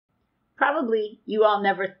Probably you all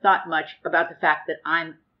never thought much about the fact that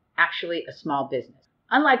I'm actually a small business.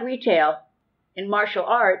 Unlike retail, in martial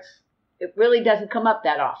arts, it really doesn't come up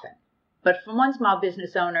that often. But from one small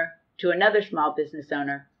business owner to another small business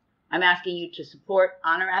owner, I'm asking you to support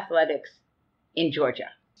Honor Athletics in Georgia.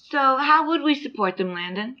 So how would we support them,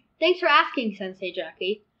 Landon? Thanks for asking, Sensei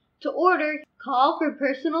Jackie. To order, call for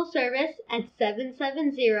personal service at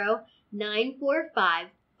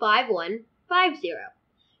 770-945-5150.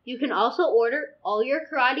 You can also order all your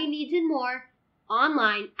karate needs and more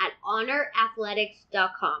online at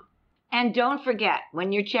honorathletics.com. And don't forget,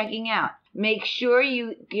 when you're checking out, make sure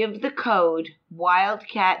you give the code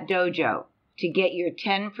Wildcat Dojo to get your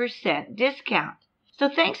 10% discount. So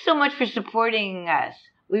thanks so much for supporting us.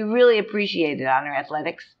 We really appreciate it, Honor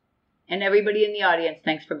Athletics. And everybody in the audience,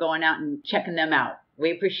 thanks for going out and checking them out. We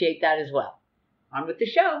appreciate that as well. On with the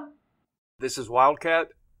show. This is Wildcat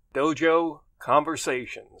Dojo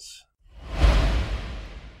Conversations.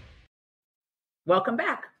 Welcome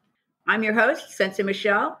back. I'm your host, Sensei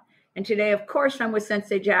Michelle. And today, of course, I'm with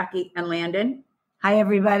Sensei Jackie and Landon. Hi,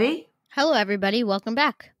 everybody. Hello, everybody. Welcome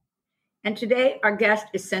back. And today, our guest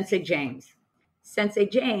is Sensei James. Sensei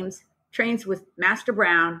James trains with Master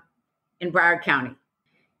Brown in Broward County.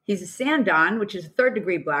 He's a Sandan, which is a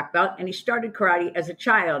third-degree black belt, and he started karate as a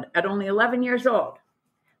child at only 11 years old.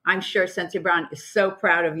 I'm sure Sensei Brown is so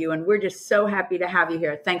proud of you, and we're just so happy to have you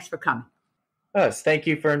here. Thanks for coming. Yes, thank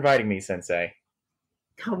you for inviting me, Sensei.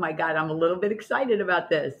 Oh, my God, I'm a little bit excited about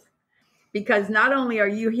this. Because not only are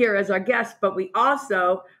you here as our guest, but we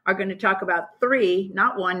also are going to talk about 3,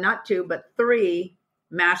 not 1, not 2, but 3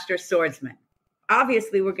 master swordsmen.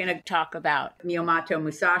 Obviously, we're going to talk about Miyamoto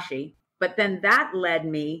Musashi, but then that led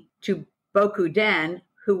me to Bokuden,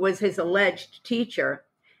 who was his alleged teacher.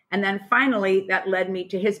 And then finally, that led me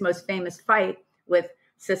to his most famous fight with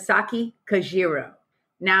Sasaki Kojiro.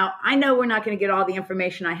 Now, I know we're not going to get all the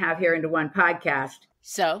information I have here into one podcast.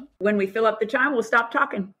 So when we fill up the time, we'll stop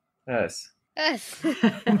talking. Yes. Yes.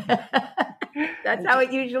 That's how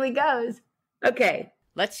it usually goes. Okay,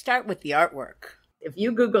 let's start with the artwork. If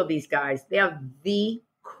you Google these guys, they have the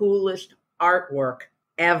coolest artwork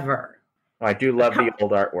ever. I do love the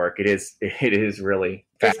old artwork. It is really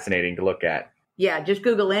fascinating to look at. Yeah, just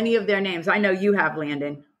Google any of their names. I know you have,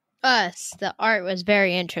 Landon. The art was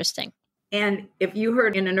very interesting. And if you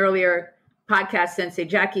heard in an earlier podcast, Sensei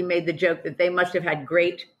Jackie made the joke that they must have had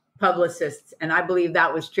great publicists. And I believe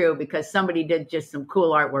that was true because somebody did just some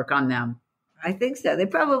cool artwork on them. I think so. They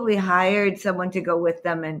probably hired someone to go with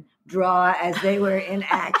them and draw as they were in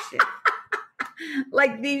action.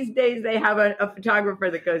 Like these days, they have a photographer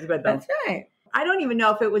that goes with them. That's right. I don't even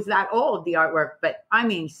know if it was that old, the artwork, but I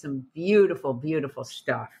mean, some beautiful, beautiful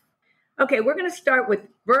stuff. Okay, we're going to start with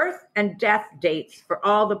birth and death dates for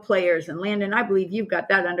all the players. And Landon, I believe you've got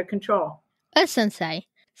that under control. Sensei.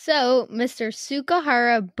 So, Mr.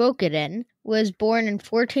 Sukahara Bokuden was born in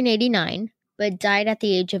 1489, but died at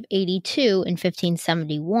the age of 82 in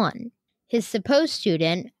 1571. His supposed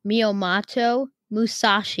student, Miyamoto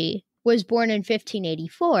Musashi, was born in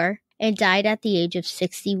 1584 and died at the age of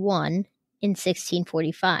 61 in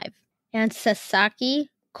 1645. And Sasaki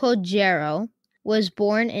Kojiro was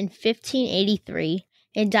born in 1583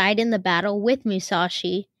 and died in the battle with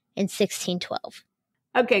Musashi in 1612.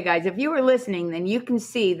 Okay, guys, if you were listening, then you can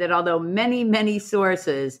see that although many, many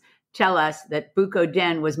sources tell us that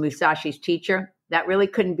Bukuden was Musashi's teacher, that really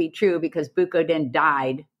couldn't be true because Bukuden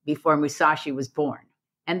died before Musashi was born.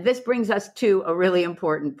 And this brings us to a really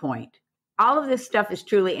important point. All of this stuff is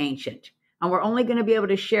truly ancient, and we're only going to be able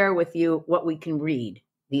to share with you what we can read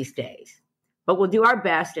these days. But we'll do our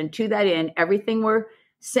best, and to that end, everything we're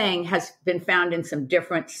saying has been found in some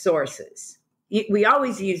different sources. We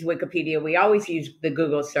always use Wikipedia. We always use the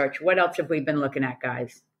Google search. What else have we been looking at,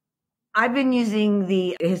 guys? I've been using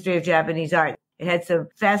the history of Japanese art. It had some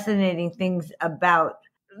fascinating things about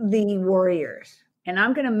the warriors. And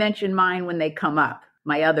I'm going to mention mine when they come up,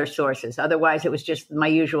 my other sources. Otherwise, it was just my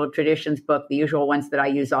usual traditions book, the usual ones that I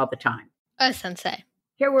use all the time. Sensei.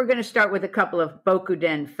 Here we're going to start with a couple of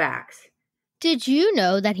Bokuden facts. Did you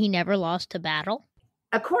know that he never lost a battle?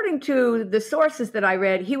 According to the sources that I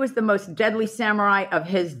read, he was the most deadly samurai of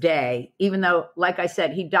his day, even though, like I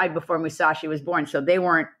said, he died before Musashi was born, so they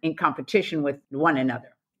weren't in competition with one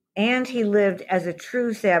another. And he lived as a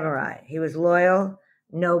true samurai. He was loyal,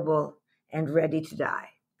 noble, and ready to die.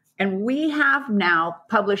 And we have now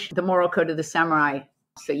published the Moral Code of the Samurai,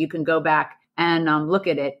 so you can go back and look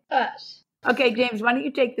at it. Us. Okay, James, why don't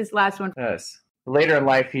you take this last one? Yes. Later in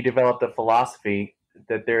life, he developed a philosophy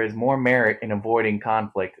that there is more merit in avoiding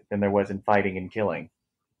conflict than there was in fighting and killing.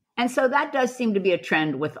 And so that does seem to be a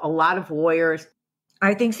trend with a lot of warriors.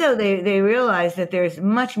 I think so. They realize that there's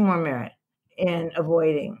much more merit in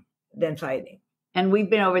avoiding than fighting. And we've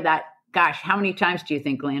been over that. Gosh, how many times do you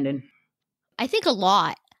think, Landon? I think a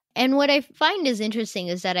lot. And what I find is interesting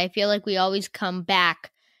is that I feel like we always come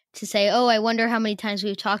back to say, oh, I wonder how many times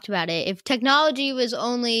we've talked about it. If technology was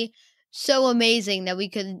only so amazing that we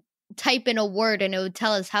could type in a word and it would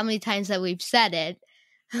tell us how many times that we've said it,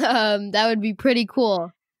 that would be pretty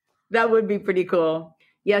cool. That would be pretty cool.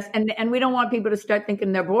 Yes, and we don't want people to start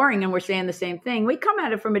thinking they're boring and we're saying the same thing. We come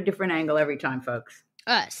at it from a different angle every time, folks.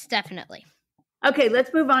 Us, definitely. Okay,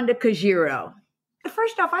 let's move on to Kojiro.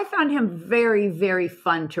 First off, I found him very, very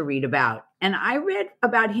fun to read about. And I read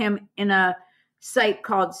about him in a site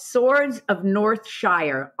called Swords of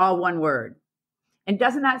Northshire, all one word. And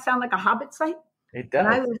doesn't that sound like a Hobbit site? It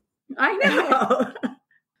does. I know.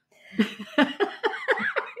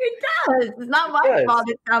 It does. It's not my fault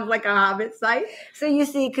it sounds like a Hobbit site. So you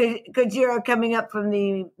see Kojiro coming up from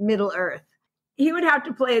the Middle Earth. He would have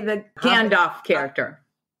to play the Gandalf character,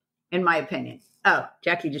 in my opinion. Oh,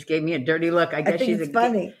 Jackie just gave me a dirty look. I guess she's a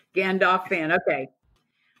funny Gandalf fan. Okay.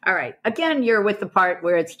 All right. Again, you're with the part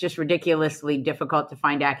where it's just ridiculously difficult to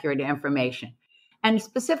find accurate information. And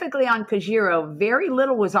specifically on Kojiro, very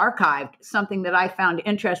little was archived, something that I found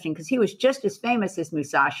interesting because he was just as famous as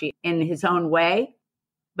Musashi in his own way.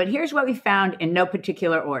 But here's what we found in no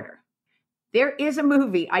particular order. There is a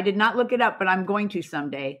movie, I did not look it up, but I'm going to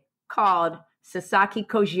someday, called Sasaki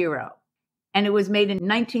Kojiro. And it was made in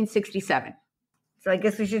 1967. So I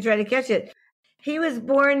guess we should try to catch it. He was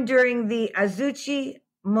born during the Azuchi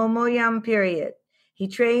Momoyam period. He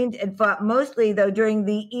trained and fought mostly, though, during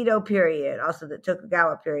the Edo period, also the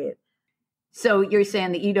Tokugawa period. So you're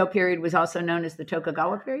saying the Edo period was also known as the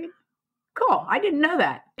Tokugawa period? Cool. I didn't know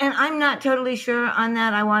that. And I'm not totally sure on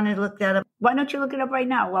that. I wanted to look that up. Why don't you look it up right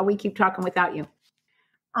now while we keep talking without you?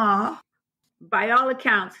 By all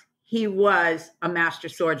accounts, he was a master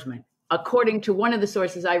swordsman. According to one of the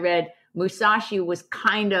sources I read, Musashi was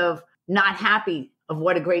kind of not happy of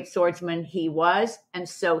what a great swordsman he was. And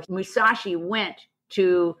so Musashi went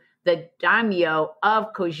to the daimyo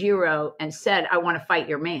of Kojiro and said, I want to fight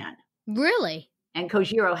your man. Really? And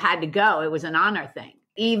Kojiro had to go. It was an honor thing.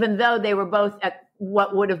 Even though they were both at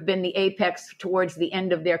what would have been the apex towards the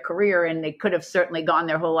end of their career, and they could have certainly gone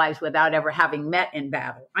their whole lives without ever having met in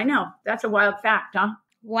battle. I know. That's a wild fact, huh?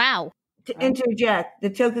 Wow. To interject, the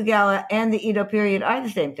Tokugawa and the Edo period are the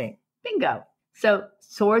same thing. Bingo. So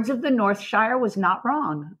Swords of the Northshire was not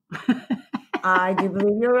wrong. I do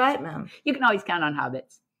believe you're right, ma'am. You can always count on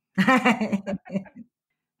hobbits.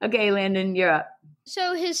 Okay, Landon, you're up.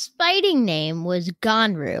 So his fighting name was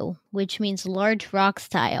Ganru, which means large rock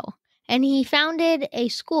style. And he founded a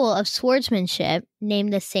school of swordsmanship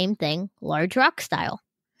named the same thing, large rock style.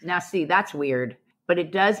 Now, see, that's weird. But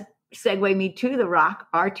it does segue me to the Rock,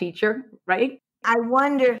 our teacher, right? I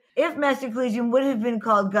wonder if Master Collegian would have been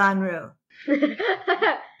called Ganru.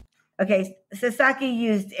 Okay, Sasaki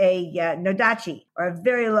used a nodachi, or a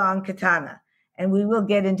very long katana. And we will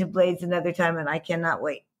get into blades another time, and I cannot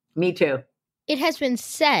wait. Me too. It has been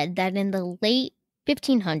said that in the late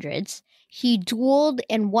 1500s, he dueled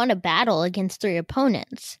and won a battle against 3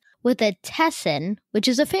 opponents with a tessin, which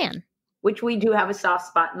is a fan. Which we do have a soft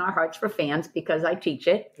spot in our hearts for fans because I teach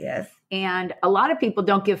it. Yes. And a lot of people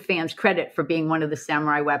don't give fans credit for being one of the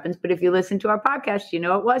samurai weapons. But if you listen to our podcast, you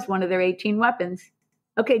know it was one of their 18 weapons.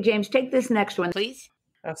 Okay, James, take this next one, please.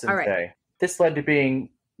 That's All Sensei. right. This led to being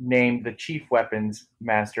named the chief weapons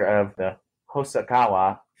master of the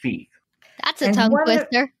Hosokawa fief. That's a tongue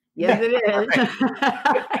twister. Yes, it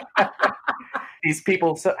is. These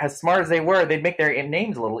people, so, as smart as they were, they'd make their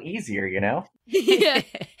names a little easier, you know? Yeah.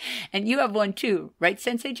 And you have one too, right,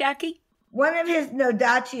 Sensei Jackie? One of his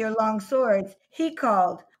nodachi, or long swords, he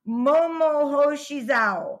called Momo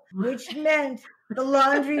Hoshizao, which meant the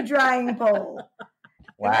laundry drying pole.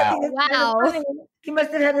 Wow. Wow. He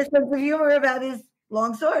must have had a sense of humor about his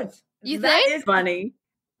long swords. You That think? is funny.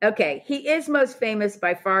 Okay, he is most famous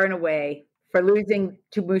by far and away for losing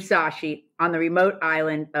to Musashi on the remote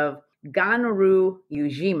island of Ganru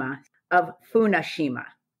Yujima of Funashima.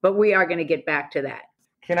 But we are going to get back to that.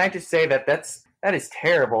 Can I just say that that is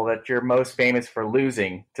terrible that you're most famous for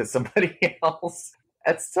losing to somebody else?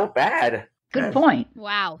 That's so bad. Good point.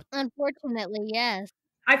 Wow. Unfortunately, yes.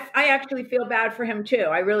 I actually feel bad for him too.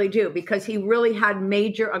 I really do, because he really had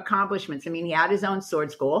major accomplishments. I mean, he had his own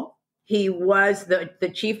sword school. He was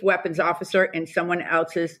the chief weapons officer in someone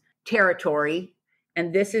else's territory.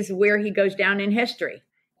 And this is where he goes down in history.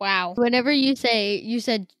 Wow. Whenever you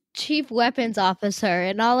said chief weapons officer,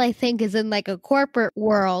 and all I think is in like a corporate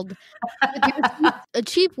world. A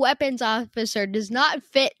chief weapons officer does not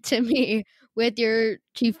fit to me with your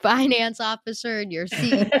chief finance officer and your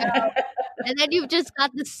CEO. And then you've just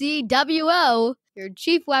got the CWO, your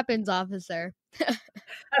chief weapons officer.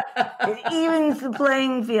 It evens the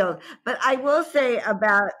playing field. But I will say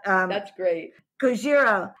about That's great.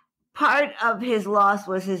 Kojiro, part of his loss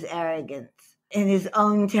was his arrogance and his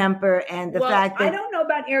own temper and the fact that... I don't know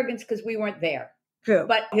about arrogance because we weren't there. True.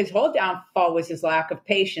 But his whole downfall was his lack of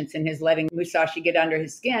patience and his letting Musashi get under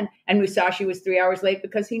his skin. And Musashi was 3 hours late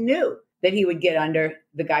because he knew that he would get under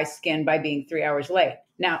the guy's skin by being 3 hours late.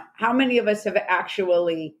 Now, how many of us have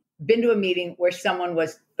actually been to a meeting where someone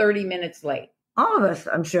was 30 minutes late? All of us,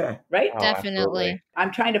 I'm sure. Right? Oh, Definitely. absolutely.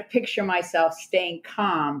 I'm trying to picture myself staying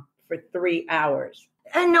calm for 3 hours.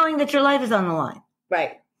 And knowing that your life is on the line.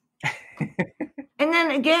 Right. And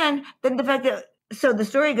then again, then the fact that, so the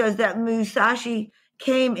story goes that Musashi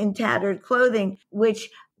came in tattered clothing, which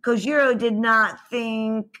Kojiro did not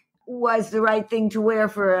think was the right thing to wear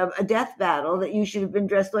for a death battle, that you should have been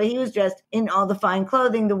dressed the way he was dressed, in all the fine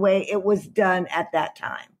clothing, the way it was done at that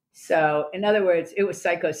time. So, in other words, it was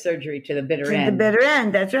psychosurgery to the bitter To end. the bitter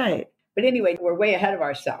end, that's right. But anyway, we're way ahead of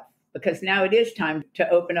ourselves because now it is time to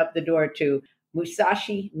open up the door to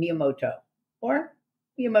Musashi Miyamoto, or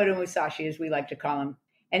Miyamoto Musashi, as we like to call him.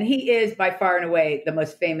 And he is by far and away the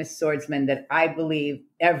most famous swordsman that I believe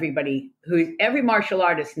every martial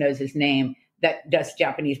artist knows his name that does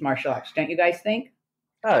Japanese martial arts. Don't you guys think?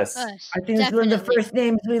 Us. I think it's one of the Definitely. first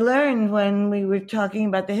names we learned when we were talking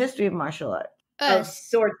about the history of martial arts. Of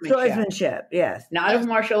swordsmanship. Swordsmanship, yes. Not of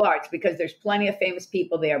martial arts, because there's plenty of famous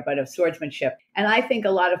people there, but of swordsmanship. And I think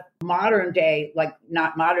a lot of modern day, like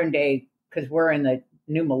not modern day, because we're in the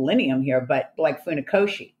new millennium here, but like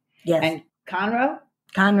Funakoshi Yes. and Conro,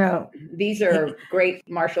 Conroe. these are great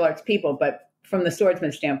martial arts people, but from the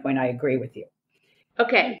swordsman standpoint, I agree with you.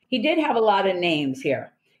 Okay, he did have a lot of names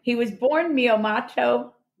here. He was born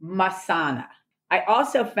Miyamoto Masana. I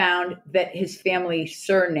also found that his family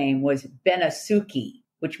surname was Benasuki,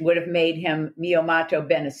 which would have made him Miyamoto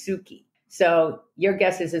Benasuki. So your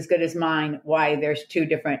guess is as good as mine why there's two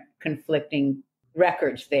different conflicting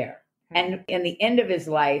records there. And in the end of his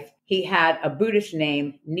life, he had a Buddhist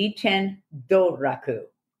name, Niten Doraku.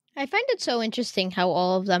 I find it so interesting how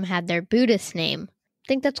all of them had their Buddhist name. I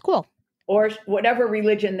think that's cool. Or whatever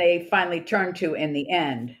religion they finally turned to in the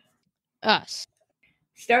end. Us.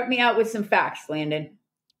 Start me out with some facts, Landon.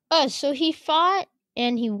 So he fought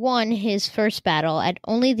and he won his first battle at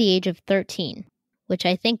only the age of 13, which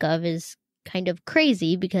I think of is kind of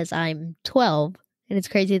crazy because I'm 12. And it's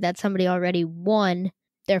crazy that somebody already won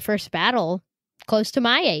their first battle close to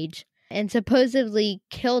my age and supposedly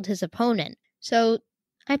killed his opponent. So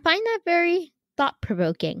I find that very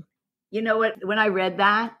thought-provoking. You know what? When I read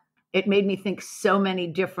that, it made me think so many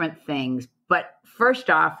different things. But first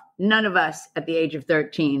off, none of us at the age of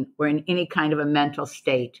 13 were in any kind of a mental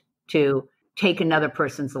state to take another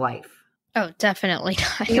person's life. Oh, definitely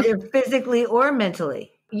not. Either physically or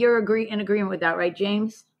mentally. You're in agreement with that, right,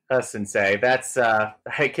 James? Sensei. That's I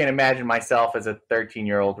can't imagine myself as a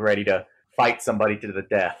 13-year-old ready to fight somebody to the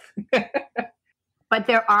death. But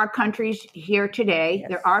there are countries here today, Yes.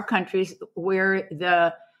 there are countries where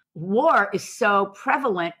the war is so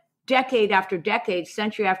prevalent decade after decade,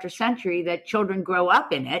 century after century, that children grow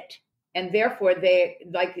up in it. And therefore,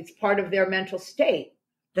 it's part of their mental state.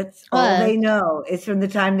 That's all they know. It's from the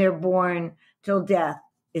time they're born till death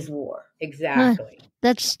is war. Exactly.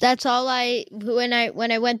 That's all when I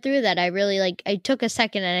went through that, I really I took a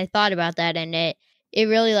second and I thought about that, and it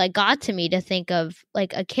really got to me to think of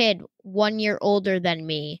a kid 1 year older than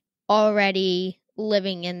me already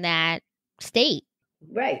living in that state.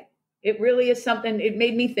 Right. It really is something, it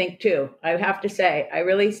made me think too. I have to say, I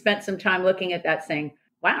really spent some time looking at that saying,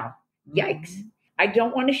 wow, yikes. I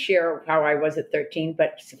don't want to share how I was at 13,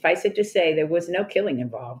 but suffice it to say, there was no killing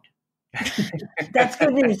involved. That's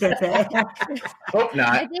good news, Sensei. Hope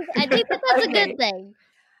not. I think that's a Okay. good thing.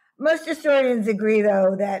 Most historians agree,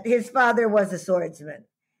 though, that his father was a swordsman,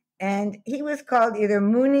 and he was called either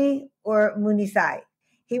Muni or Munisai.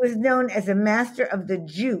 He was known as a master of the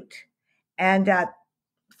jute, and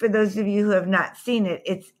for those of you who have not seen it,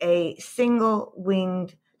 it's a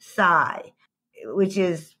single-winged sai, which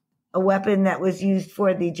is a weapon that was used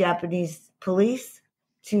for the Japanese police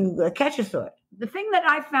to catch a sword. The thing that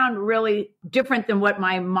I found really different than what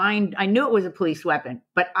I knew it was a police weapon,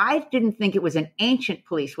 but I didn't think it was an ancient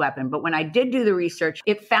police weapon. But when I did do the research,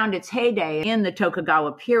 it found its heyday in the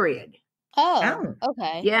Tokugawa period. Oh,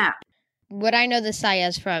 okay. Yeah. What I know the sai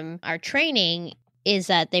as from our training is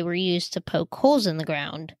that they were used to poke holes in the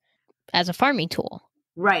ground as a farming tool.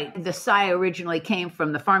 Right. The sai originally came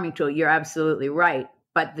from the farming tool. You're absolutely right.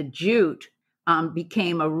 But the jute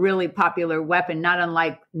became a really popular weapon, not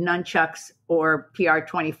unlike nunchucks or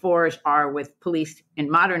PR-24s are with police in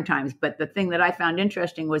modern times. But the thing that I found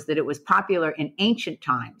interesting was that it was popular in ancient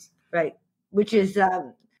times. Right. Which is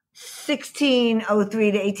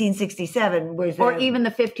 1603 to 1867. Or even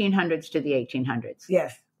the 1500s to the 1800s.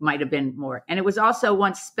 Yes. Might have been more. And it was also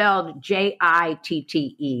once spelled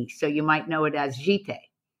Jitte. So you might know it as Jitte.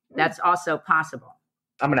 That's also possible.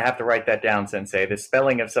 I'm going to have to write that down, Sensei. The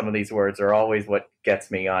spelling of some of these words are always what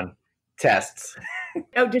gets me on tests.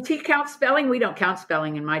 Oh, does he count spelling? We don't count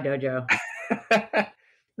spelling in my dojo.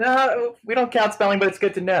 No, we don't count spelling, but it's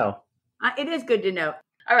good to know. It is good to know.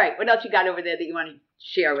 All right. What else you got over there that you want to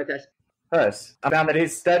share with us? I found that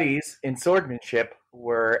his studies in swordsmanship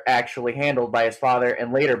were actually handled by his father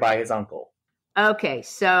and later by his uncle. Okay.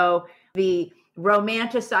 So the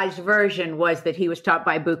romanticized version was that he was taught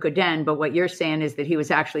by Bukuden, but what you're saying is that he was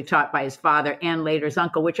actually taught by his father and later his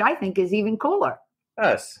uncle, which I think is even cooler.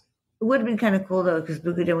 Yes. It would have been kind of cool, though, because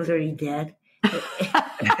Bukuden was already dead.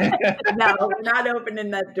 No, we're not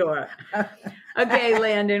opening that door. Okay,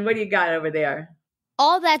 Landon, what do you got over there?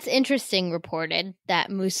 All That's Interesting reported that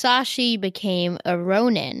Musashi became a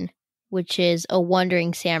Ronin, which is a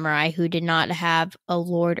wandering samurai who did not have a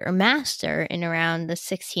lord or master in around the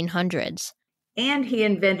 1600s. And he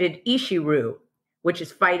invented Ishiru, which is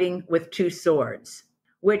fighting with two swords,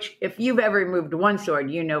 which if you've ever removed one sword,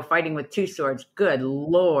 you know fighting with two swords, good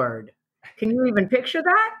Lord. Can you even picture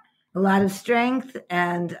that? A lot of strength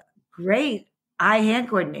and great eye-hand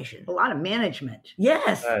coordination. A lot of management.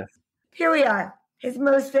 Yes. Here we are. His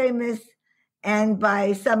most famous and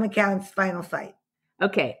by some accounts, final fight.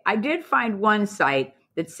 Okay, I did find one site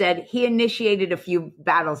that said he initiated a few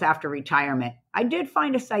battles after retirement. I did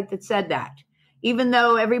find a site that said that. Even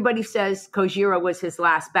though everybody says Kojiro was his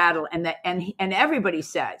last battle, and everybody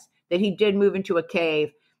says that he did move into a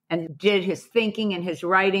cave and did his thinking and his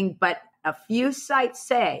writing, but a few sites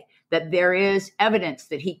say that there is evidence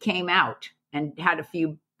that he came out and had a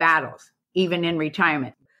few battles, even in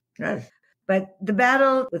retirement. Yes. But the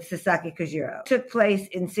battle with Sasaki Kojiro took place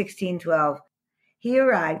in 1612. He,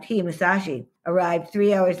 Musashi, arrived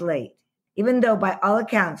 3 hours late, even though by all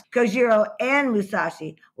accounts, Kojiro and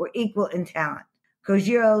Musashi were equal in talent.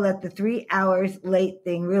 Kojiro let the 3 hours late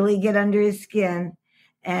thing really get under his skin,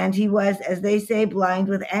 and he was, as they say, blind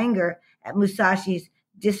with anger at Musashi's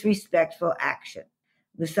disrespectful action.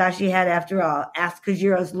 Musashi had, after all, asked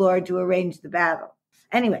Kojiro's lord to arrange the battle.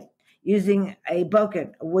 Anyway, using a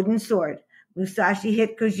bokken, a wooden sword, Musashi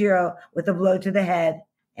hit Kojiro with a blow to the head,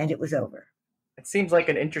 and it was over. It seems like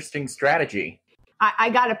an interesting strategy.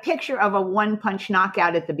 I got a picture of a one-punch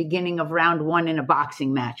knockout at the beginning of round one in a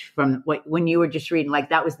boxing match from when you were just reading. Like,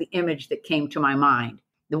 that was the image that came to my mind.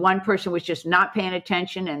 The one person was just not paying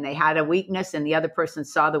attention, and they had a weakness, and the other person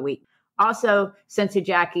saw the weakness. Also, Sensei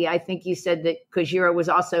Jackie, I think you said that Kojiro was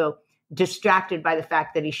also distracted by the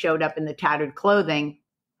fact that he showed up in the tattered clothing.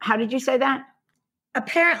 How did you say that?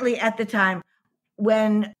 Apparently, at the time,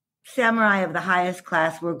 when samurai of the highest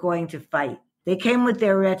class were going to fight, they came with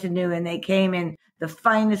their retinue, and they came in the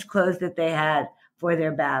finest clothes that they had for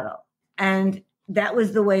their battle. And that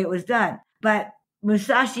was the way it was done. But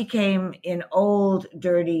Musashi came in old,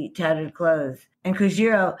 dirty, tattered clothes. And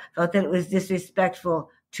Kojiro felt that it was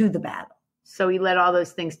disrespectful to the battle. So he let all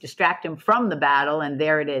those things distract him from the battle, and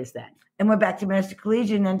there it is then. And we're back to Master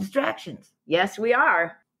Collegian and distractions. Yes, we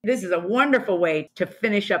are. This is a wonderful way to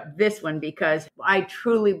finish up this one, because I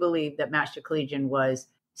truly believe that Master Collegian was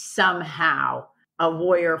somehow a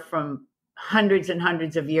warrior from hundreds and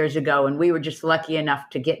hundreds of years ago, and we were just lucky enough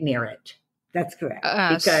to get near it. That's correct.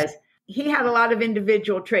 Because he had a lot of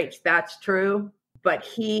individual traits, that's true, but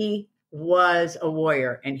he was a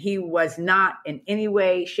warrior, and he was not in any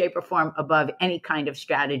way, shape, or form above any kind of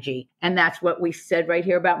strategy. And that's what we said right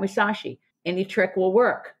here about Musashi. Any trick will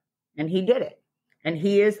work, and he did it. And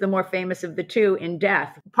he is the more famous of the two in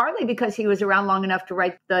death, partly because he was around long enough to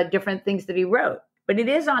write the different things that he wrote. But it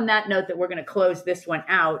is on that note that we're going to close this one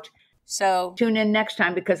out. So tune in next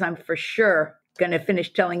time, because I'm for sure going to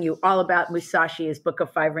finish telling you all about Musashi, his Book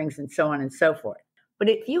of Five Rings, and so on and so forth. But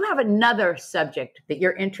if you have another subject that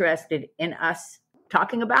you're interested in us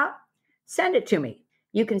talking about, send it to me.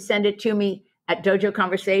 You can send it to me at Dojo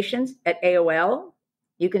Conversations at AOL.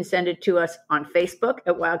 You can send it to us on Facebook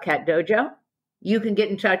at Wildcat Dojo. You can get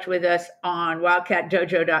in touch with us on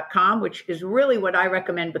wildcatdojo.com, which is really what I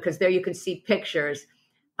recommend, because there you can see pictures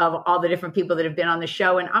of all the different people that have been on the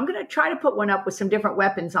show. And I'm going to try to put one up with some different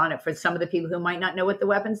weapons on it for some of the people who might not know what the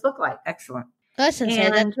weapons look like. Excellent. Listen, so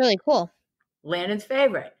that's really cool. Landon's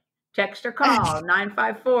favorite. Text or call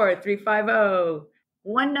 954-350-1915,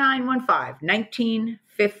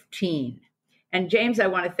 1915. And James, I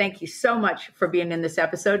want to thank you so much for being in this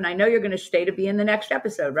episode. And I know you're going to stay to be in the next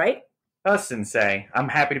episode, right? Oh, Sensei, I'm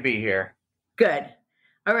happy to be here. Good.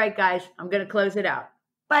 All right, guys, I'm going to close it out.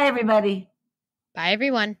 Bye, everybody. Bye,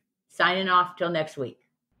 everyone. Signing off till next week.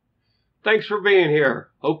 Thanks for being here.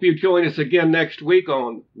 Hope you join us again next week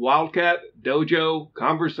on Wildcat Dojo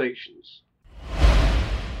Conversations.